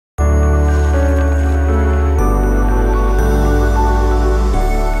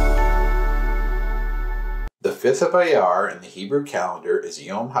5th of Iyar in the Hebrew calendar is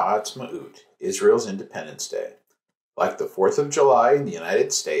Yom Ha'atzmaut, Israel's Independence Day. Like the 4th of July in the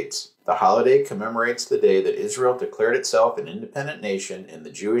United States, the holiday commemorates the day that Israel declared itself an independent nation in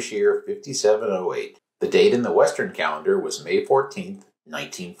the Jewish year 5708. The date in the Western calendar was May 14,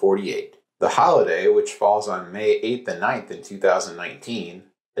 1948. The holiday, which falls on May 8th and 9th in 2019,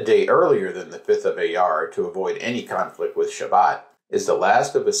 a day earlier than the 5th of Iyar to avoid any conflict with Shabbat, is the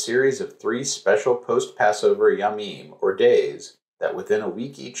last of a series of 3 special post-Passover Yamim, or days, that within a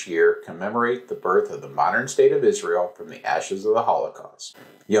week each year commemorate the birth of the modern state of Israel from the ashes of the Holocaust.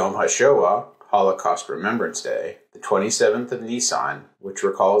 Yom HaShoah, Holocaust Remembrance Day, the 27th of Nisan, which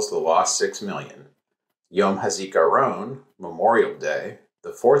recalls the lost 6 million. Yom HaZikaron, Memorial Day,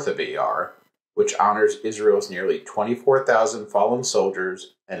 the 4th of Iyar, which honors Israel's nearly 24,000 fallen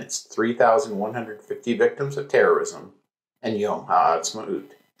soldiers and its 3,150 victims of terrorism, and Yom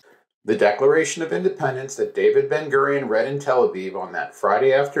Ha'atzmaut. The Declaration of Independence that David Ben-Gurion read in Tel Aviv on that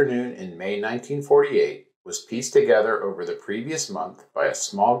Friday afternoon in May 1948 was pieced together over the previous month by a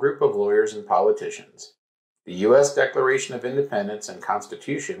small group of lawyers and politicians. The U.S. Declaration of Independence and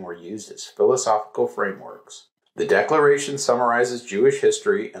Constitution were used as philosophical frameworks. The Declaration summarizes Jewish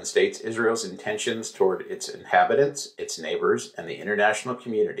history and states Israel's intentions toward its inhabitants, its neighbors, and the international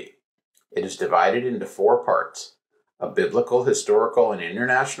community. It is divided into 4 parts: a biblical, historical, and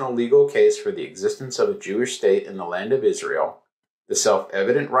international legal case for the existence of a Jewish state in the land of Israel, the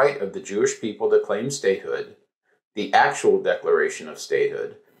self-evident right of the Jewish people to claim statehood, the actual declaration of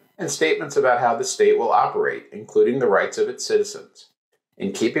statehood, and statements about how the state will operate, including the rights of its citizens.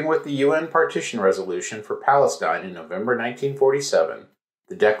 In keeping with the UN Partition Resolution for Palestine in November 1947,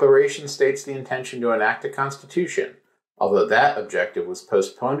 the Declaration states the intention to enact a constitution, although that objective was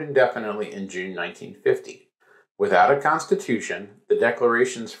postponed indefinitely in June 1950. Without a constitution, the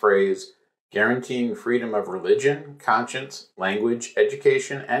Declaration's phrase, guaranteeing freedom of religion, conscience, language,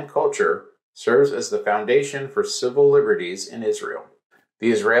 education, and culture, serves as the foundation for civil liberties in Israel.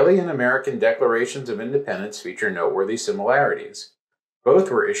 The Israeli and American Declarations of Independence feature noteworthy similarities.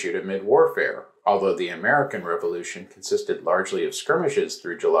 Both were issued amid warfare, although the American Revolution consisted largely of skirmishes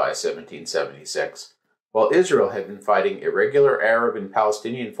through July 1776, while Israel had been fighting irregular Arab and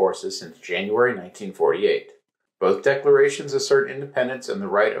Palestinian forces since January 1948. Both declarations assert independence and the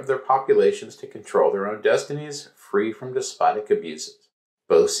right of their populations to control their own destinies, free from despotic abuses.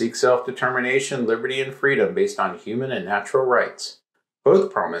 Both seek self-determination, liberty, and freedom based on human and natural rights.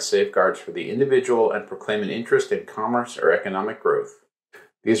 Both promise safeguards for the individual and proclaim an interest in commerce or economic growth.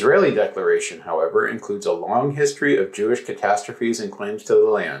 The Israeli Declaration, however, includes a long history of Jewish catastrophes and claims to the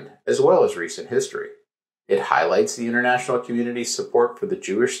land, as well as recent history. It highlights the international community's support for the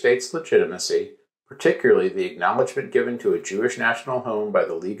Jewish state's legitimacy, particularly the acknowledgement given to a Jewish national home by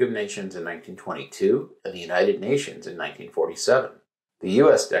the League of Nations in 1922 and the United Nations in 1947. The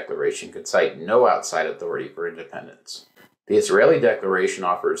U.S. Declaration could cite no outside authority for independence. The Israeli Declaration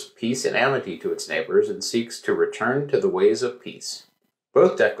offers peace and amity to its neighbors and seeks to return to the ways of peace.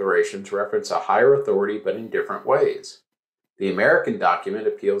 Both declarations reference a higher authority but in different ways. The American document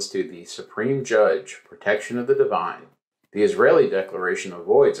appeals to the supreme judge, protection of the divine. The Israeli Declaration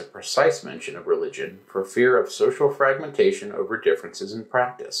avoids a precise mention of religion for fear of social fragmentation over differences in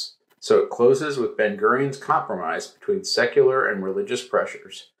practice. So it closes with Ben-Gurion's compromise between secular and religious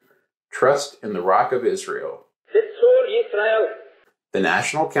pressures. Trust in the Rock of Israel. The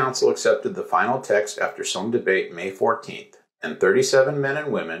National Council accepted the final text after some debate May 14th, and 37 men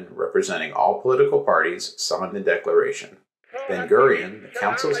and women representing all political parties signed the declaration. Ben-Gurion, the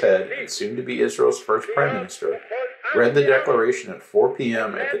council's head and soon-to-be Israel's first prime minister, read the declaration at 4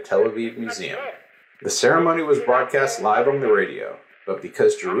 p.m. at the Tel Aviv Museum. The ceremony was broadcast live on the radio, but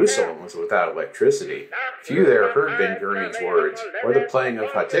because Jerusalem was without electricity, few there heard Ben-Gurion's words or the playing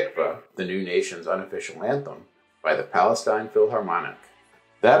of Hatikva, the new nation's unofficial anthem, by the Palestine Philharmonic.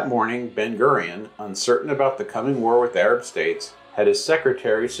 That morning, Ben-Gurion, uncertain about the coming war with Arab states, had his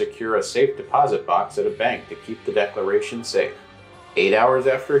secretary secure a safe deposit box at a bank to keep the declaration safe. 8 hours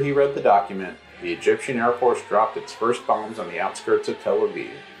after he read the document, the Egyptian Air Force dropped its first bombs on the outskirts of Tel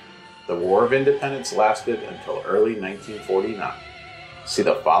Aviv. The War of Independence lasted until early 1949. See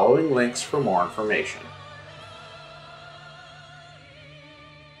the following links for more information.